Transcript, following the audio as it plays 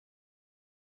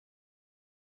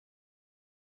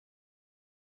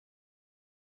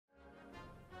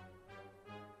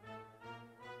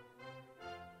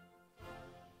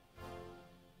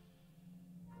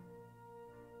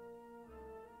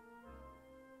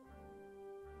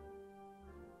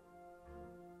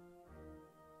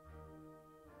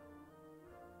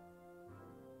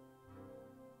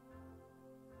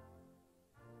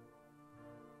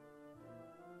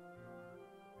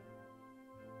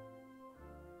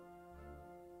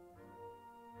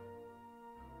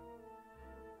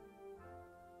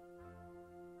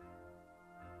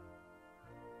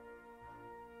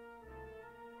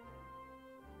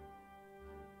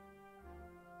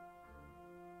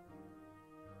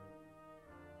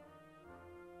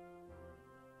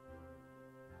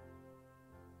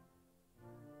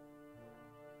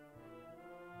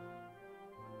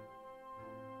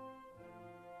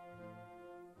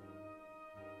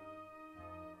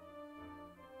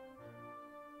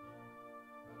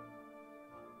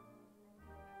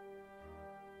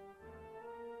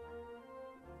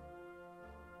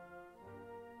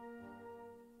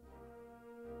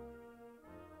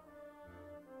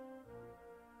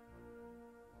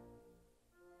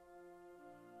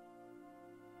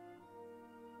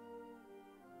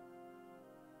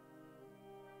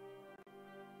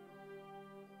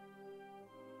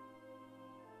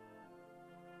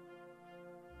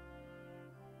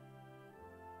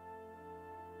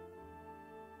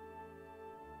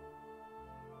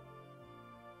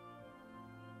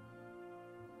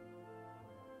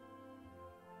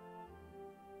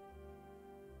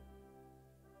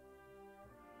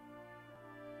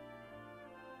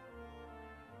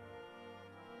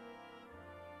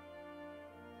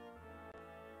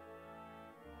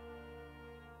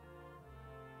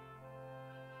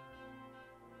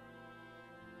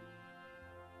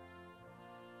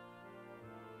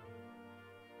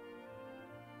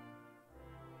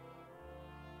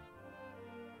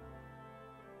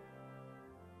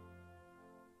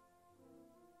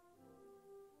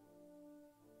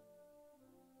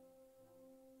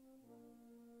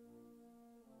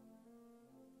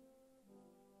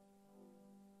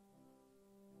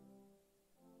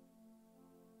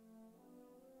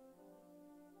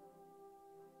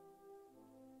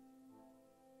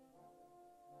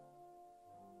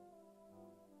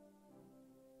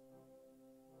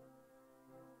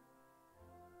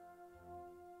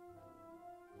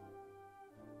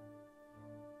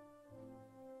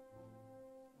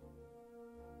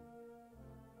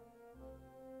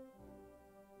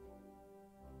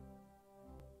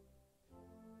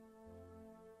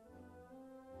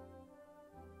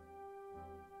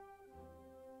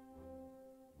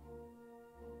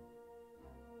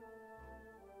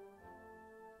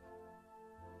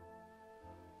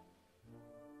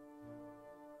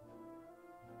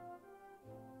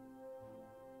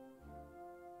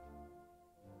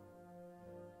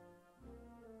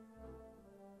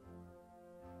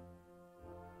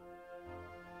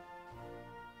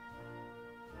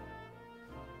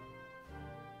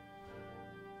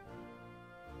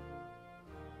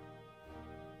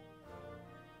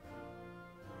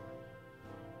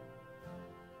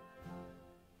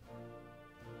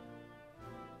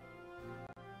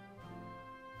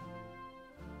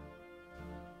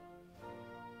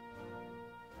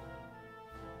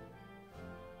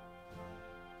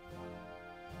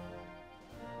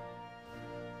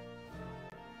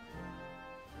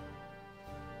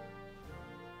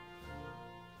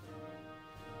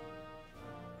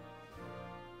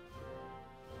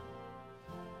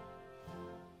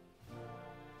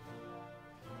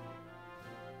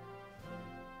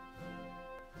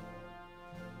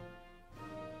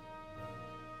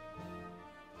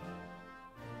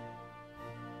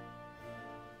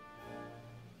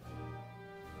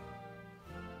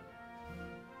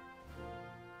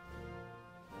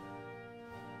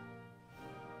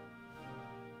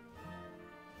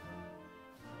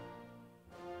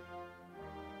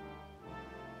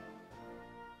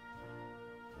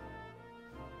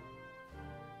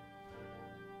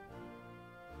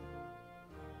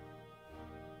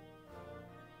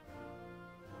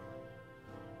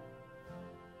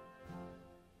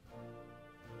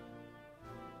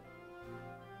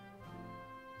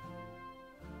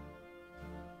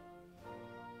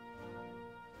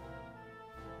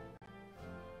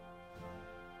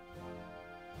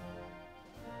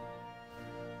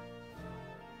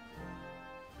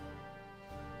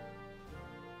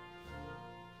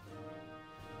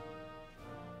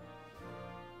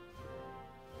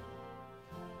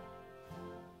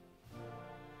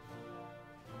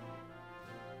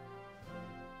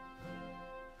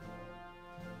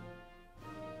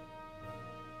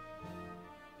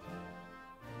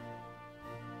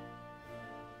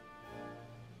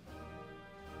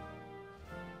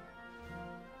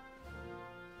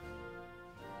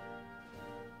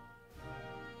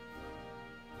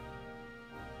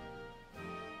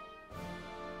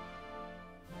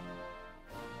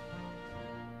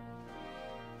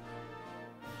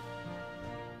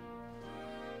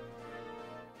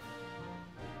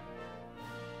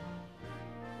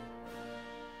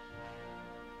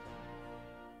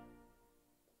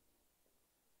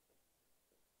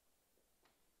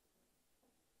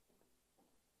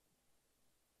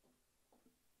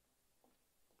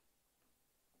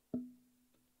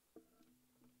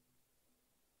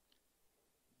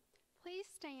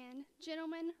stand.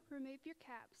 Gentlemen, remove your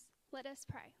caps. Let us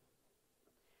pray.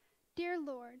 Dear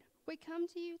Lord, we come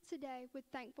to you today with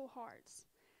thankful hearts.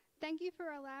 Thank you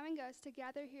for allowing us to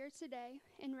gather here today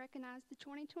and recognize the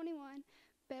 2021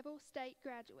 Bevel State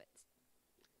graduates.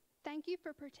 Thank you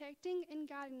for protecting and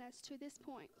guiding us to this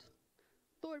point.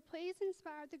 Lord, please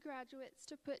inspire the graduates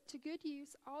to put to good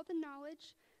use all the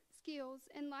knowledge, skills,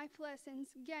 and life lessons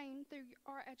gained through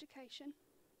our education.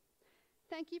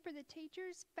 Thank you for the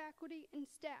teachers, faculty, and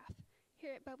staff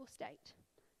here at Bevel State.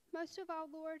 Most of all,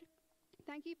 Lord,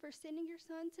 thank you for sending your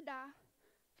Son to die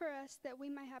for us that we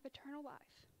may have eternal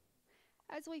life.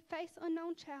 As we face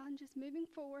unknown challenges moving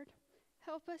forward,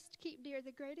 help us to keep dear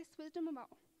the greatest wisdom of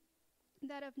all,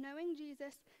 that of knowing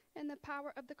Jesus and the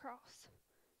power of the cross.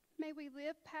 May we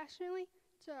live passionately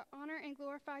to honor and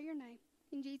glorify your name.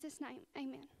 In Jesus' name,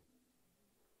 amen.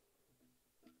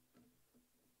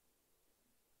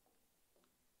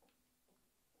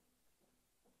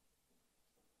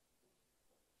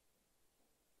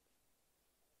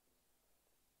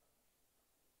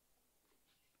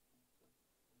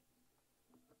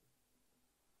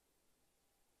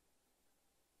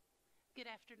 Good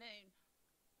afternoon.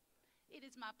 It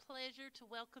is my pleasure to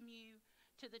welcome you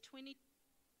to the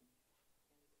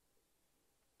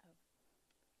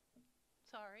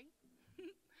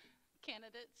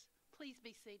candidates, please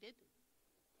be seated.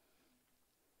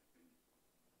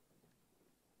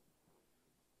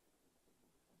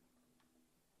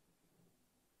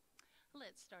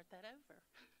 Let's start that over.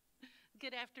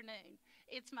 Good afternoon.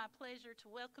 It's my pleasure to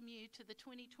welcome you to the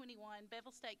 2021 Bevel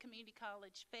State Community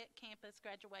College Fayette Campus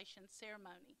graduation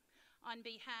ceremony. On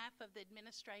behalf of the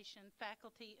administration,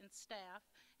 faculty, and staff,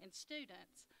 and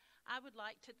students, I would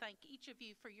like to thank each of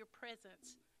you for your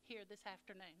presence here this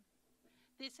afternoon.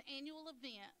 This annual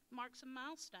event marks a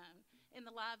milestone in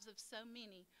the lives of so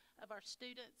many of our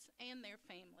students and their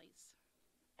families.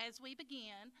 As we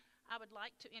begin, I would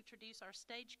like to introduce our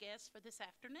stage guests for this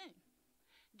afternoon.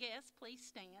 Guests, please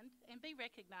stand and be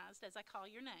recognized as I call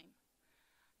your name.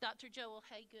 Dr. Joel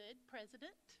Haygood,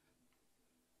 President.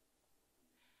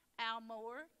 Al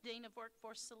Moore, Dean of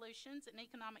Workforce Solutions and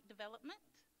Economic Development.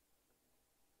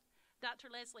 Dr.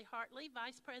 Leslie Hartley,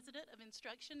 Vice President of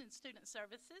Instruction and Student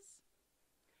Services.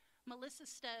 Melissa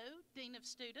Stowe, Dean of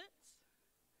Students.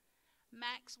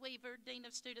 Max Weaver, Dean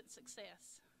of Student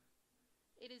Success.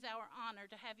 It is our honor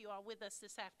to have you all with us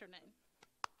this afternoon.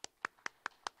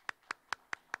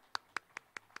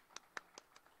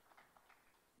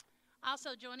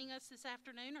 Also joining us this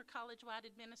afternoon are college-wide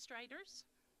administrators.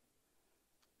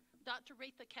 Dr.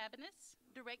 Retha Cabanis,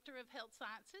 Director of Health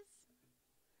Sciences.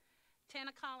 Tana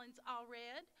Collins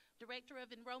Allred, Director of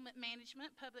Enrollment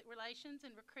Management, Public Relations,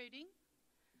 and Recruiting.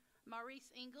 Maurice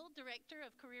Engel, Director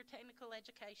of Career Technical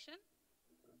Education.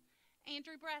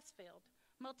 Andrew Brassfield,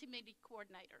 Multimedia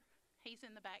Coordinator. He's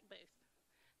in the back booth.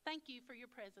 Thank you for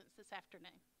your presence this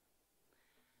afternoon.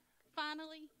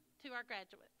 Finally, to our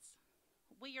graduates,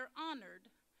 we are honored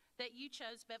that you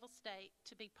chose Bevel State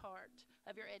to be part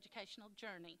of your educational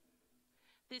journey.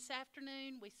 This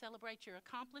afternoon, we celebrate your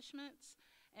accomplishments,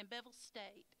 and Bevel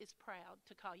State is proud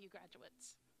to call you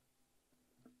graduates.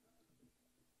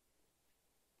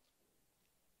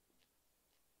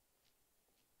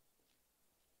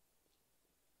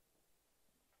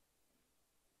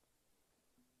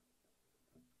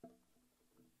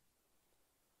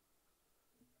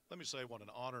 Let me say what an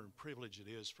honor and privilege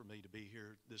it is for me to be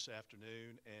here this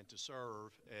afternoon and to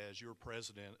serve as your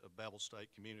president of Bevel State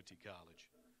Community College.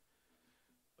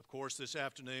 Of course, this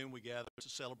afternoon we gather to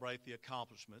celebrate the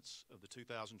accomplishments of the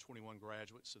 2021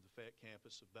 graduates of the Fayette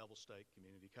campus of Bevel State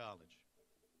Community College.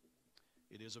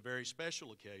 It is a very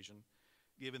special occasion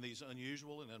given these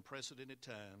unusual and unprecedented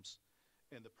times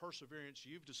and the perseverance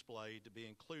you've displayed to be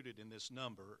included in this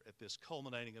number at this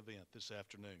culminating event this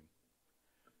afternoon.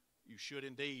 You should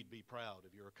indeed be proud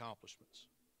of your accomplishments.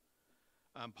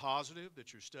 I'm positive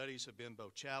that your studies have been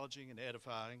both challenging and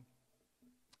edifying,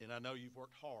 and I know you've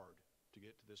worked hard to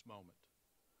get to this moment.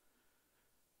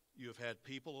 You have had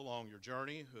people along your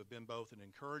journey who have been both an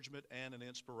encouragement and an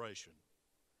inspiration,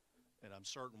 and I'm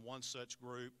certain one such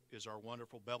group is our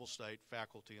wonderful Bevel State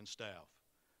faculty and staff.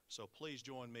 So please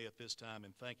join me at this time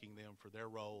in thanking them for their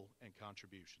role and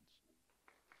contributions.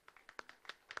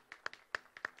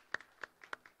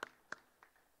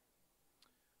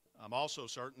 I'm also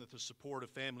certain that the support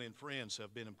of family and friends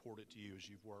have been important to you as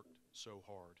you've worked so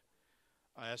hard.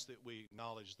 I ask that we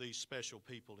acknowledge these special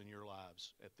people in your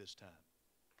lives at this time.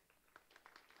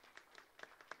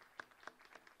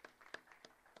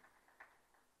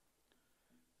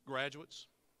 Graduates,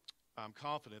 I'm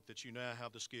confident that you now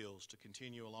have the skills to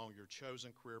continue along your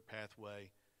chosen career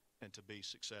pathway and to be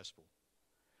successful.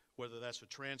 Whether that's a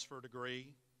transfer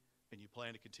degree and you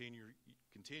plan to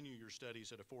continue your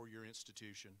studies at a four-year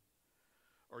institution,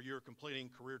 or you're completing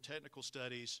career technical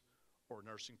studies or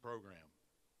nursing program,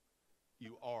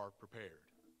 you are prepared.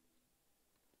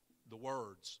 The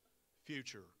words,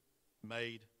 future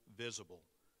made visible,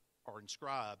 are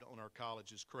inscribed on our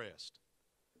college's crest.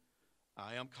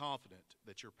 I am confident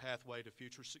that your pathway to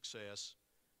future success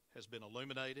has been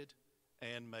illuminated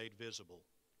and made visible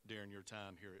during your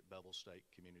time here at Bevel State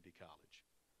Community College.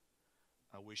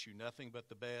 I wish you nothing but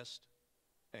the best,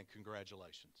 and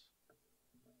congratulations.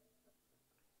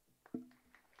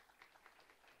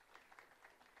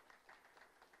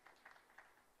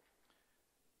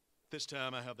 This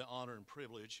time I have the honor and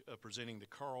privilege of presenting the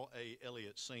Carl A.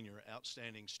 Elliott Sr.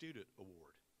 Outstanding Student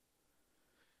Award.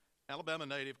 Alabama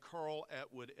native Carl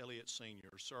Atwood Elliott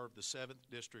Sr. served the 7th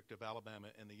District of Alabama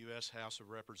in the U.S. House of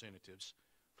Representatives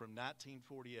from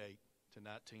 1948 to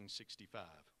 1965.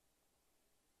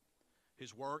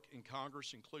 His work in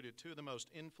Congress included two of the most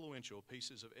influential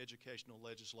pieces of educational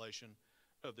legislation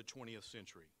of the 20th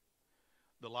century: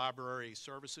 the Library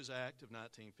Services Act of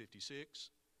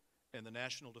 1956 and the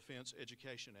National Defense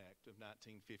Education Act of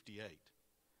 1958.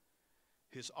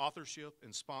 His authorship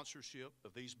and sponsorship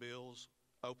of these bills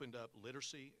opened up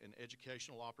literacy and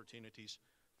educational opportunities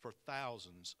for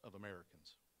thousands of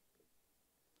Americans.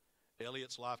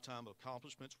 Elliott's lifetime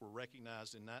accomplishments were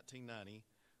recognized in 1990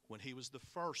 when he was the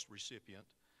first recipient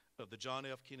of the John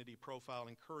F. Kennedy Profile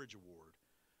and Courage Award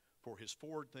for his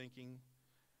forward-thinking,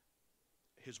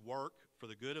 his work for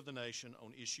the good of the nation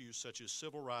on issues such as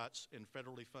civil rights and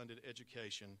federally funded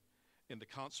education in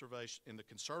the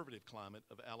conservative climate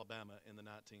of Alabama in the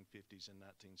 1950s and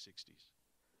 1960s.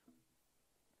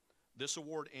 This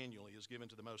award annually is given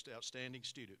to the most outstanding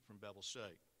student from Bevel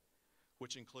State,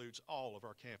 which includes all of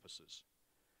our campuses,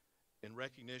 in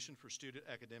recognition for student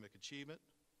academic achievement,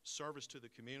 service to the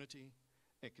community,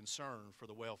 and concern for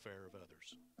the welfare of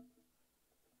others.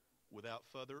 Without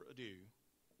further ado,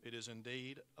 it is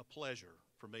indeed a pleasure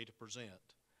for me to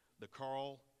present the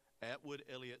Carl Atwood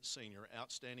Elliott Sr.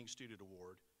 Outstanding Student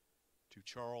Award to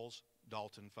Charles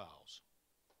Dalton Files.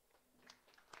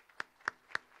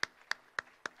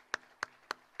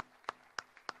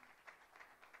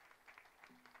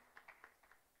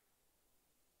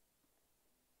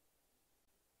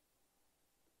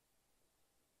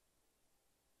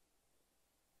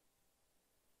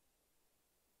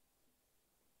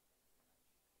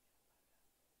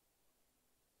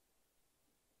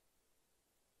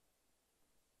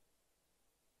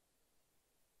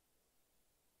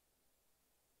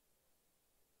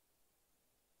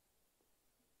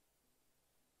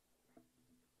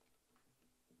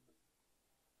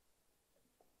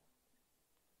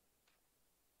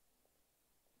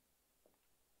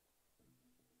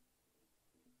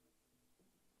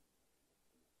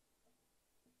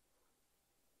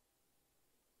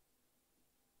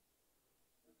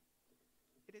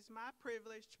 It is my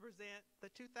privilege to present the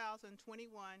 2021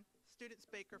 student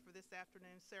speaker for this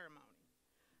afternoon's ceremony.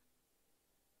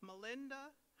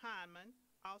 Melinda Hyman,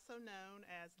 also known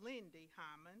as Lindy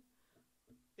Hyman,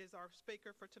 is our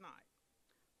speaker for tonight.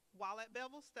 While at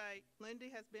Bevel State, Lindy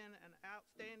has been an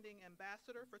outstanding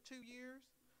ambassador for 2 years,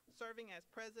 serving as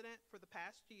president for the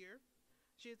past year.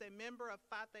 She is a member of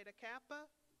Phi Theta Kappa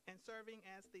and serving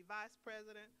as the vice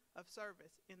president of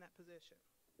service in that position.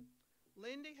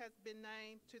 Lindy has been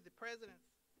named to the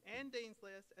president's and dean's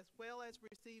list, as well as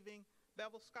receiving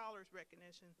Bevel Scholars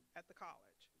recognition at the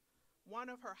college. One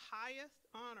of her highest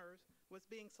honors was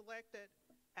being selected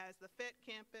as the Fayette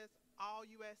Campus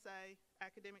All-USA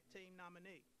Academic Team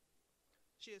nominee.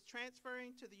 She is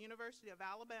transferring to the University of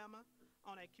Alabama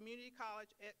on a community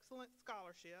college excellence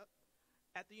scholarship.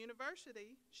 At the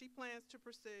university, she plans to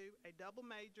pursue a double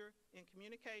major in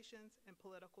communications and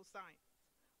political science.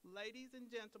 Ladies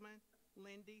and gentlemen,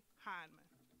 Lindy Hyman.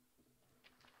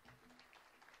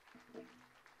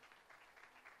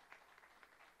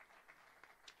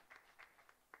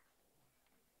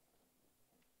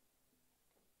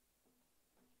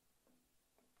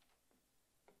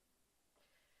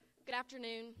 Good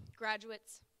afternoon,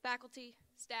 graduates, faculty,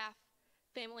 staff,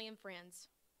 family, and friends.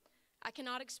 I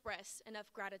cannot express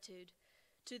enough gratitude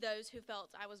to those who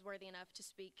felt I was worthy enough to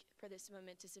speak for this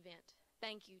momentous event.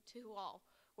 Thank you to all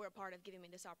who are a part of giving me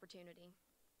this opportunity.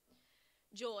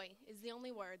 Joy is the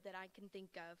only word that I can think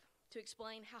of to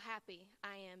explain how happy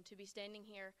I am to be standing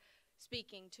here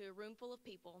speaking to a room full of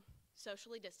people,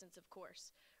 socially distanced of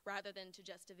course, rather than to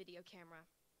just a video camera.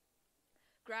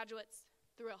 Graduates,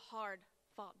 through a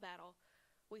hard-fought battle,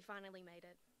 we finally made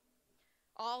it.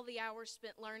 All the hours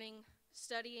spent learning,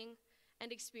 studying,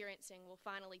 and experiencing will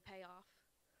finally pay off.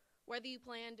 Whether you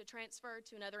plan to transfer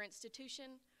to another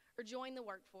institution or join the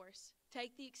workforce,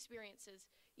 take the experiences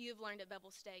you have learned at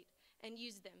Bevel State and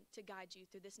use them to guide you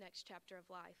through this next chapter of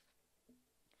life.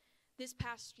 This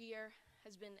past year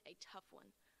has been a tough one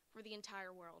for the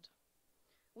entire world.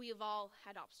 We have all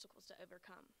had obstacles to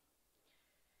overcome.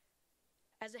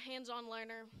 As a hands-on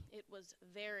learner, it was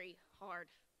very hard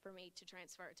for me to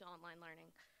transfer to online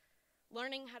learning.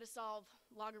 Learning how to solve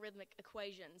logarithmic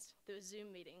equations through a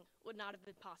Zoom meeting would not have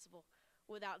been possible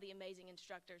without the amazing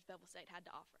instructors Bevel State had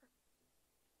to offer.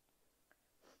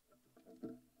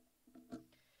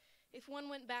 If one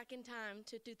went back in time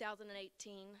to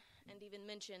 2018 and even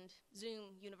mentioned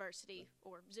Zoom University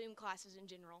or Zoom classes in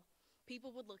general,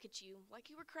 people would look at you like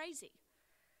you were crazy.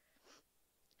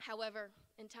 However,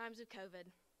 in times of COVID,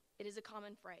 it is a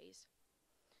common phrase.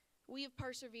 We have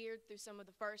persevered through some of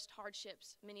the first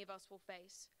hardships many of us will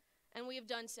face, and we have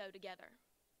done so together.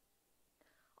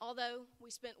 Although we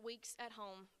spent weeks at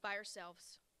home by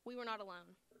ourselves, we were not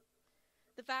alone.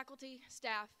 The faculty,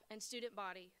 staff, and student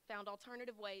body found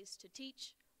alternative ways to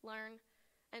teach, learn,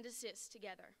 and assist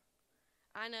together.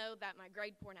 I know that my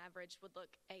grade point average would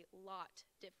look a lot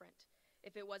different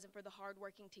if it wasn't for the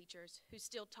hardworking teachers who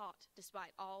still taught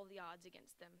despite all the odds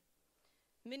against them.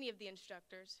 Many of the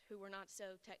instructors who were not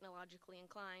so technologically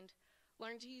inclined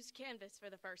learned to use Canvas for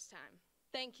the first time.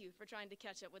 Thank you for trying to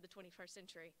catch up with the 21st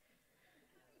century.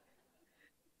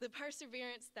 The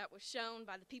perseverance that was shown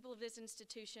by the people of this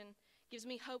institution gives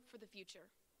me hope for the future.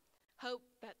 Hope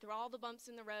that through all the bumps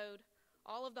in the road,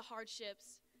 all of the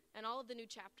hardships, and all of the new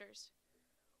chapters,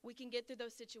 we can get through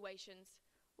those situations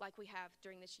like we have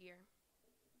during this year.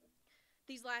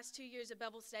 These last 2 years at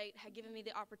Bevel State have given me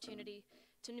the opportunity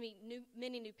to meet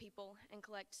many new people and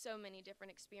collect so many different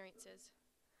experiences.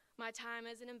 My time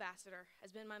as an ambassador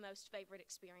has been my most favorite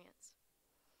experience.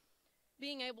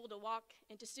 Being able to walk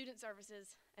into student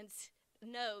services and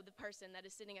know the person that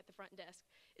is sitting at the front desk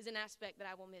is an aspect that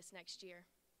I will miss next year.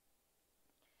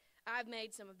 I've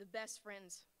made some of the best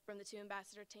friends from the 2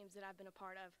 ambassador teams that I've been a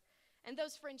part of, and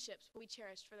those friendships will be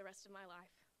cherished for the rest of my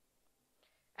life.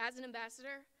 As an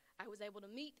ambassador, I was able to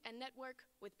meet and network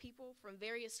with people from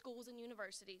various schools and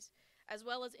universities, as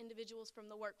well as individuals from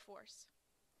the workforce.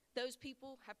 Those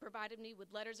people have provided me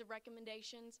with letters of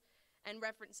recommendations and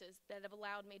references that have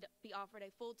allowed me to be offered a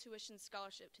full tuition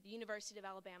scholarship to the University of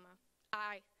Alabama.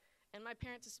 I, and my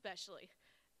parents especially,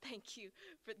 thank you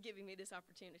for giving me this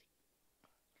opportunity.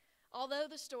 Although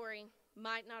the story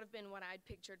might not have been what I had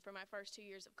pictured for my first 2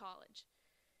 years of college,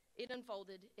 it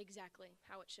unfolded exactly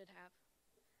how it should have.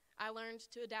 I learned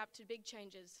to adapt to big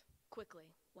changes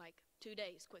quickly, like 2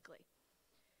 days quickly.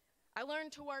 I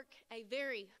learned to work a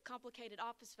very complicated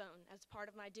office phone as part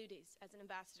of my duties as an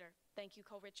ambassador. Thank you,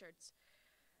 Cole Richards.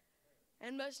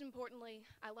 And most importantly,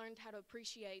 I learned how to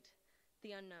appreciate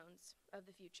the unknowns of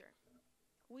the future.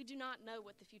 We do not know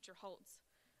what the future holds,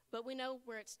 but we know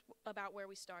about where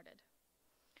we started.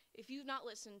 If you've not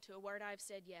listened to a word I've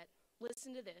said yet,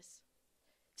 listen to this.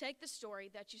 Take the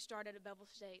story that you started at Bevel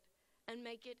State and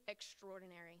make it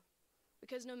extraordinary.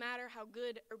 Because no matter how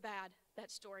good or bad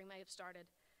that story may have started,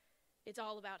 it's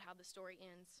all about how the story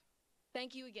ends.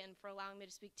 Thank you again for allowing me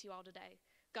to speak to you all today.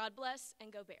 God bless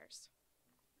and go Bears.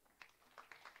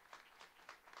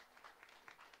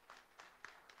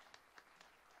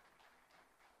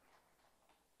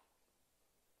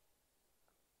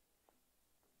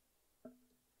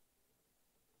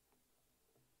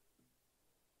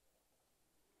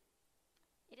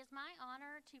 It is my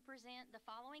honor to present the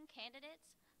following candidates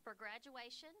for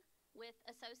graduation with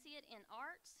Associate in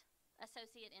Arts,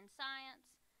 Associate in Science,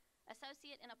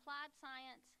 Associate in Applied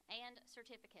Science, and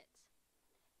certificates.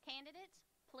 Candidates,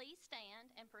 please stand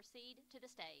and proceed to the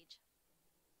stage.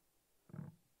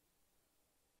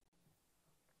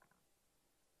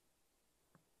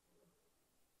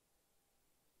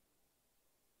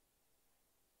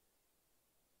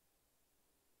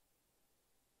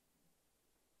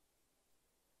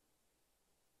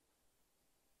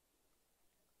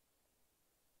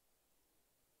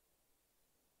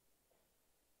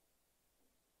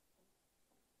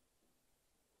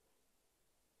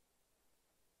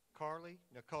 Carly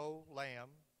Nicole Lamb,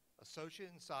 Associate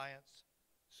in Science,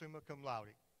 summa cum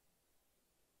laude.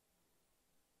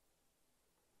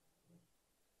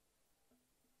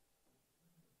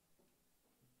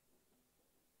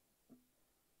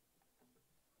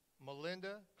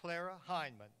 Melinda Clara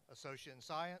Hindman, Associate in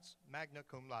Science, magna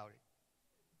cum laude.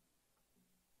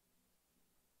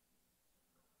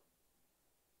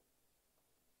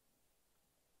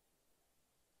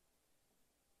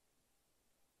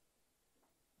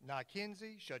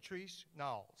 Nakinsey Shatrice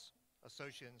Knowles,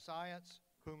 Associate in Science,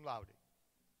 cum laude.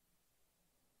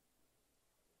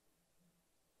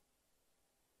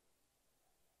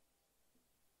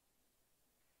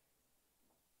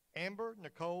 Amber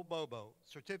Nicole Bobo,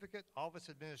 Certificate, Office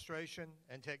Administration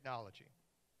and Technology.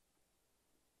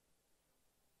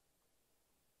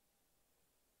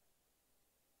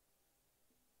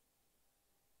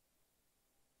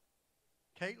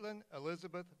 Caitlin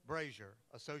Elizabeth Brazier,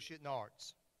 Associate in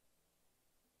Arts.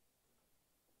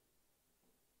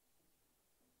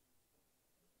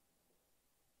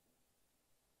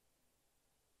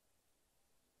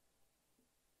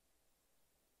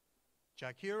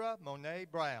 Jakira Monet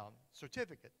Brown,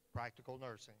 Certificate, Practical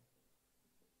Nursing.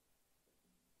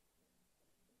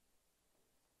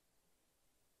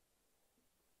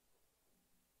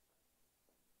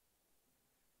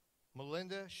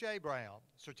 Melinda Shea Brown,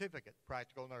 Certificate,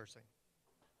 Practical Nursing.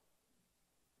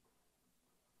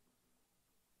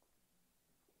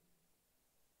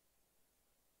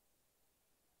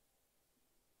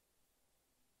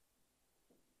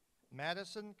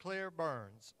 Madison Claire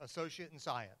Burns, Associate in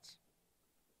Science.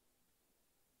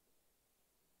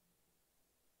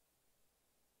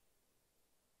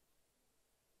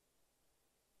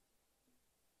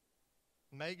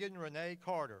 Megan Renee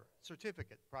Carter,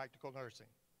 Certificate, Practical Nursing.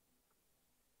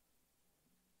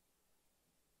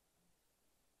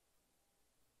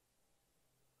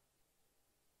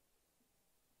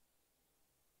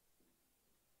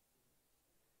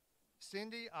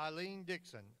 Cindy Eileen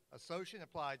Dixon, Associate in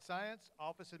Applied Science,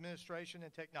 Office Administration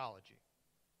and Technology.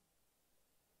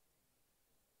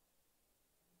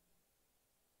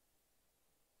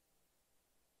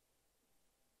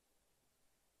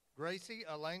 Gracie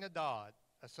Elena Dodd,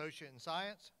 Associate in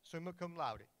Science, summa cum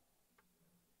laude.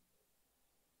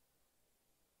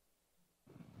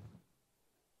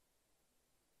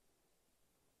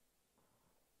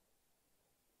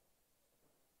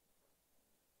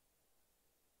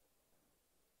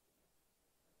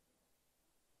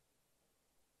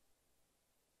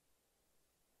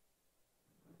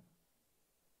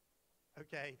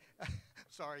 Okay,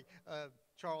 sorry,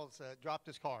 Charles dropped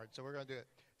his card, so we're going to do it.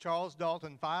 Charles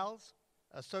Dalton Files,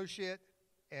 Associate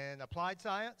in Applied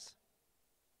Science.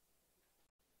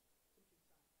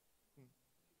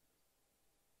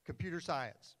 Computer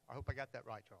Science. I hope I got that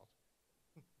right, Charles.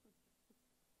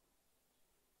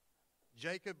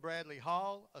 Jacob Bradley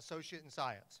Hall, Associate in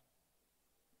Science.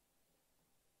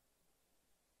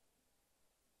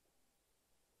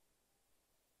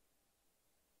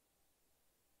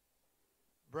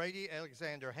 Brady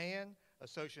Alexander Han,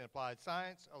 Associate in Applied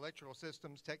Science, Electrical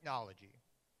Systems Technology.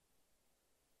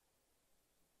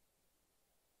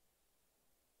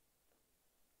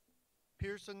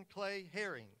 Pearson Clay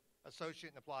Herring,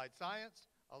 Associate in Applied Science,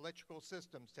 Electrical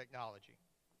Systems Technology.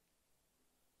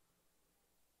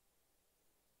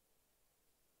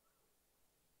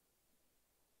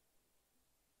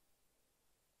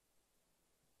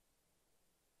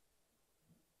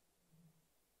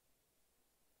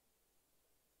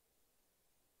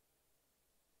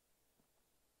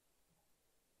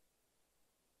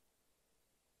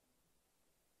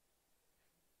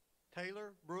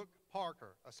 Taylor Brooke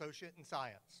Parker, Associate in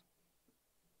Science.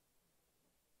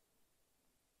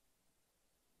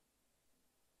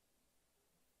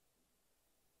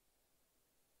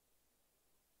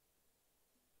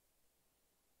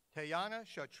 Tayana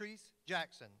Shatrice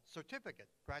Jackson, Certificate,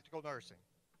 Practical Nursing.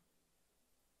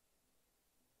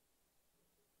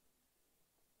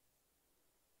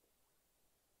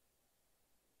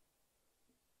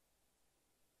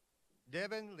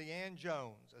 Devin Leanne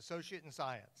Jones, Associate in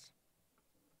Science.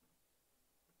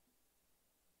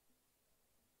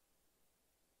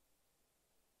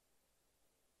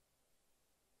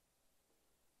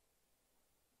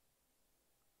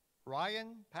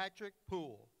 Ryan Patrick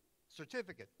Poole,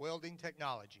 Certificate, Welding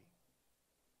Technology.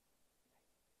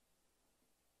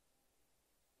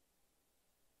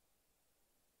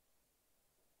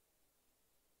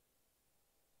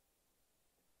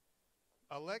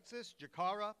 Alexis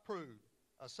Jakara Prude,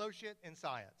 Associate in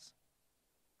Science.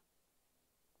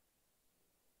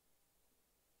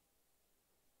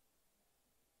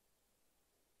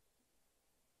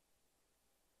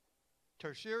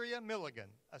 Tertiaria Milligan,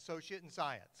 Associate in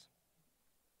Science.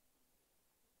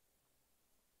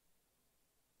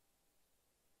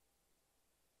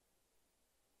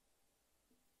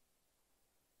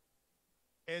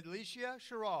 Edlicia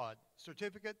Sherrod,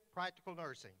 Certificate, Practical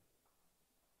Nursing.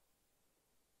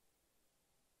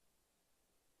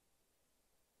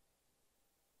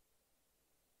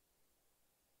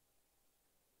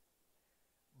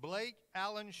 Blake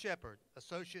Allen Shepard,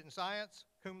 Associate in Science,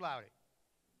 cum laude.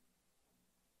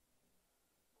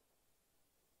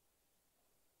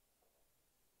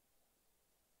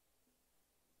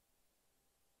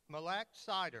 Malak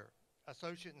Sider,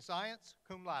 Associate in Science,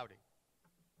 cum laude.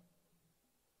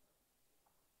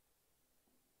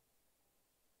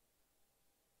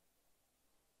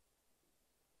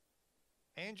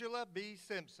 Angela B.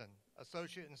 Simpson,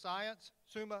 Associate in Science,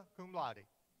 summa cum laude.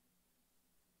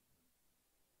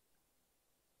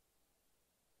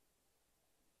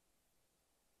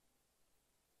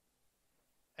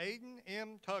 Aiden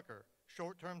M. Tucker,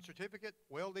 Short-Term Certificate,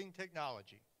 Welding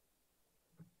Technology.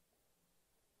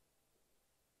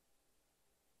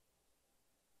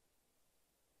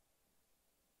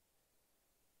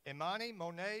 Imani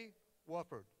Monet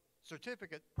Wofford,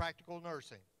 Certificate, Practical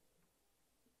Nursing.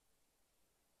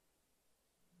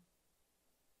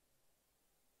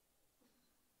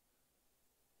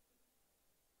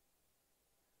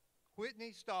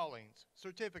 Whitney Stallings,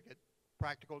 Certificate,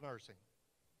 Practical Nursing.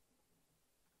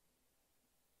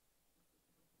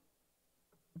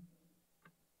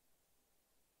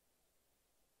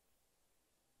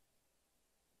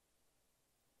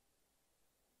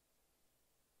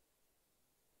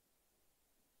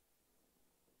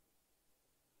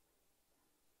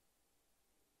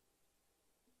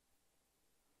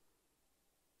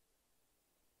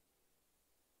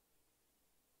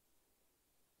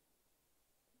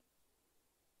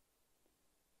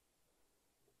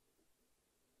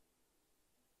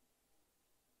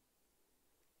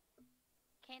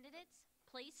 Candidates,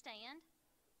 please stand.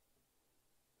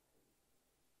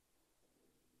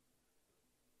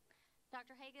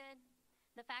 Dr. Haygood,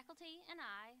 the faculty and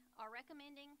I are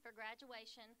recommending for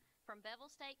graduation from Bevel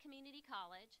State Community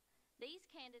College these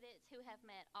candidates who have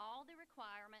met all the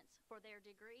requirements for their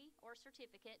degree or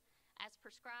certificate as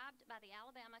prescribed by the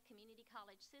Alabama Community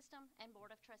College System and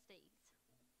Board of Trustees.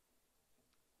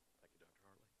 Thank you, Dr.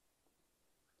 Hartley.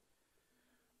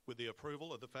 With the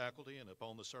approval of the faculty and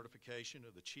upon the certification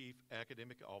of the Chief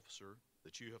Academic Officer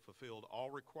that you have fulfilled all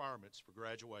requirements for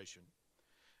graduation,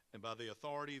 and by the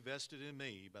authority vested in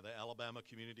me by the Alabama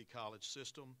Community College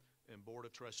System and Board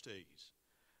of Trustees,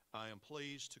 I am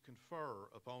pleased to confer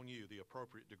upon you the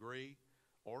appropriate degree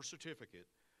or certificate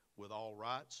with all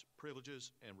rights,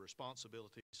 privileges, and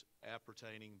responsibilities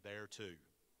appertaining thereto.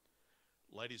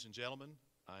 Ladies and gentlemen,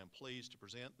 I am pleased to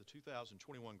present the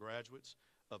 2021 graduates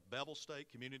of Bevel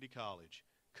State Community College.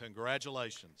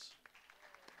 Congratulations.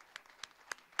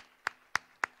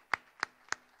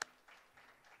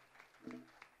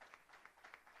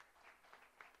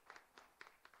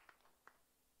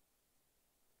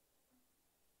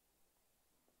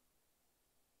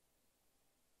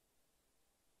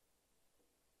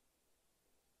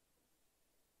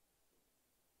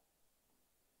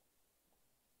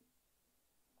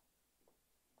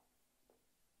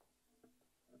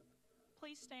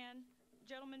 Please stand.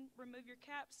 Gentlemen, remove your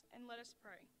caps and let us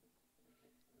pray.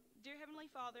 Dear Heavenly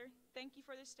Father, thank you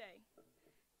for this day.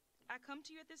 I come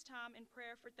to you at this time in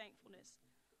prayer for thankfulness.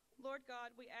 Lord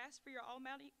God, we ask for your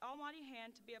almighty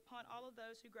hand to be upon all of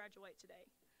those who graduate today.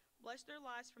 Bless their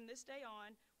lives from this day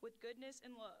on with goodness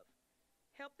and love.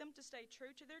 Help them to stay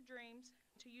true to their dreams,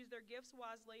 to use their gifts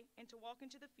wisely, and to walk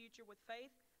into the future with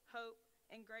faith, hope,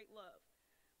 and great love.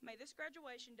 May this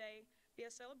graduation day be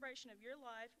a celebration of your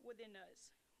life within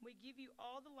us. We give you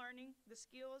all the learning, the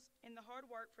skills, and the hard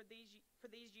work for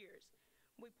these years.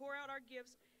 We pour out our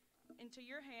gifts into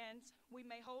your hands.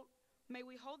 May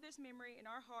we hold this memory in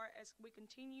our heart as we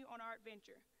continue on our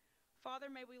adventure.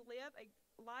 Father, may we live a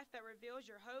life that reveals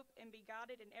your hope and be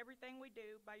guided in everything we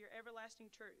do by your everlasting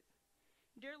truth.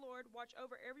 Dear Lord, watch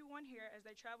over everyone here as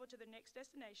they travel to the next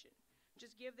destination.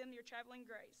 Just give them your traveling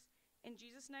grace. In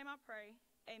Jesus' name I pray,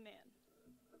 amen.